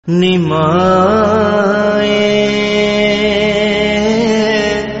माए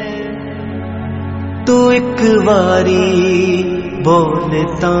तू एक वारी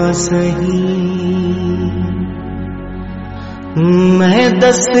बोलता सही, मैं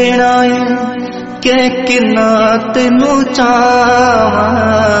दसना के किन्ना तेनू चावा,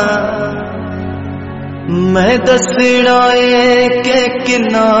 मैं दसना के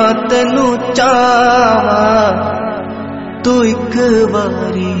किन्ना तेनू चावा, तू एक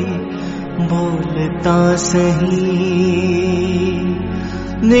बारी बोलता सही।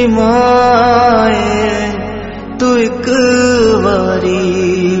 माए तू एक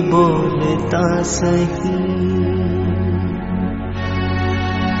बारी बोलता सही।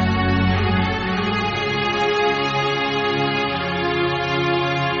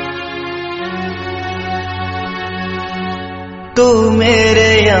 तू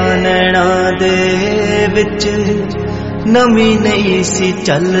मेरे आनना दे विच नमी नहीं सी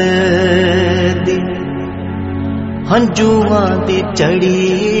चलदी, हंजुआं दी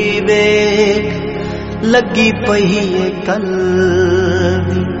चढ़ी वेख लगी पई है कल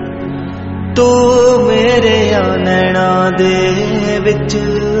दी। तू मेरे आनना दे विच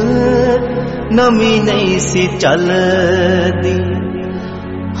नमी नहीं सी चलदी,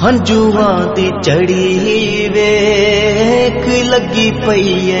 हंजुआं दी चढ़ी वेख लगी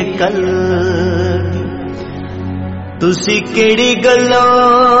पई है कल दी। तुसी केड़ी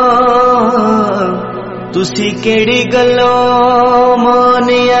गल्लां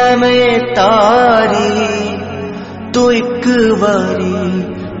मानिया मैं तारी, तू एक बारी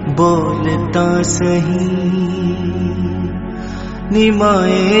बोलता सही।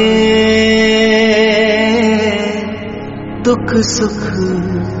 माए दुख सुख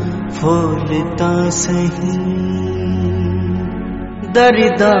बोलता सही।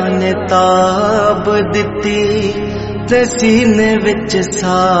 दर्दां ने ताब दिती ते सीने विच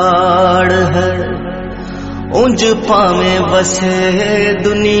साड़ है, उंज भावें वसे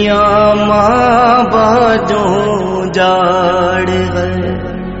दुनिया मां बाजों जाड़ है।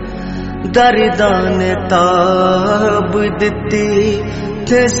 दर्दां ने ताब दिती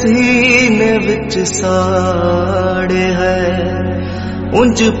ते सीने विच साड़ है,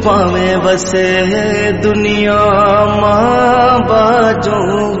 उंज भावें वसे दुनिया मां बाजों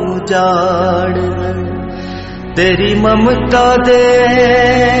जाड़ है। तेरी ममता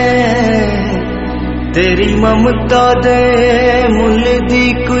दे मुल दी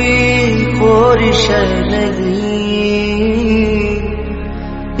कोई होर शै नहीं,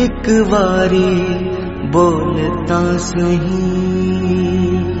 एक बारी बोलता सही।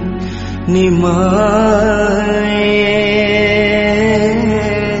 माए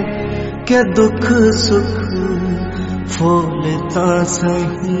क्या दुख सुख बोलता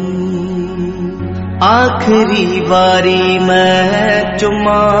सही। आखिरी बारी मैं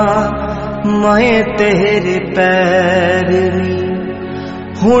चुमा माए तेरे पैर,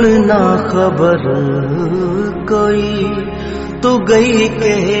 हुण ना खबर कोई तू गई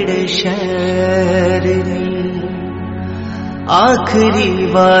केड़े शहर। आखिरी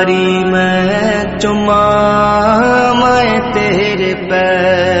बारी मैं चुमा माए तेरे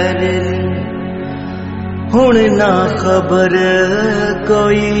पैर, हुण ना खबर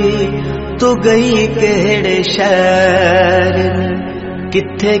कोई तू गई केड़े शहर।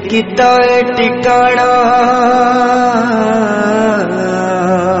 किथे किता टिकाणा,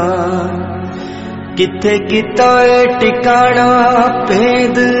 किथे किता टिकाणा,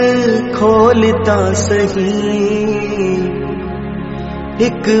 भेद खोलता सही।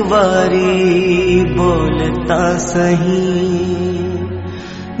 एक बारी बोलता सही।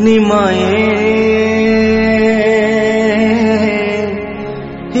 माए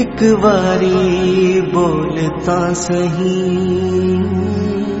एक बारी बोलता सही।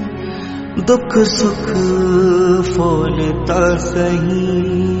 दुख सुख बोलता सही।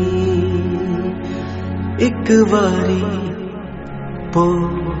 एक बारी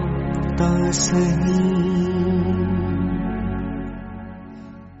बोलता सही।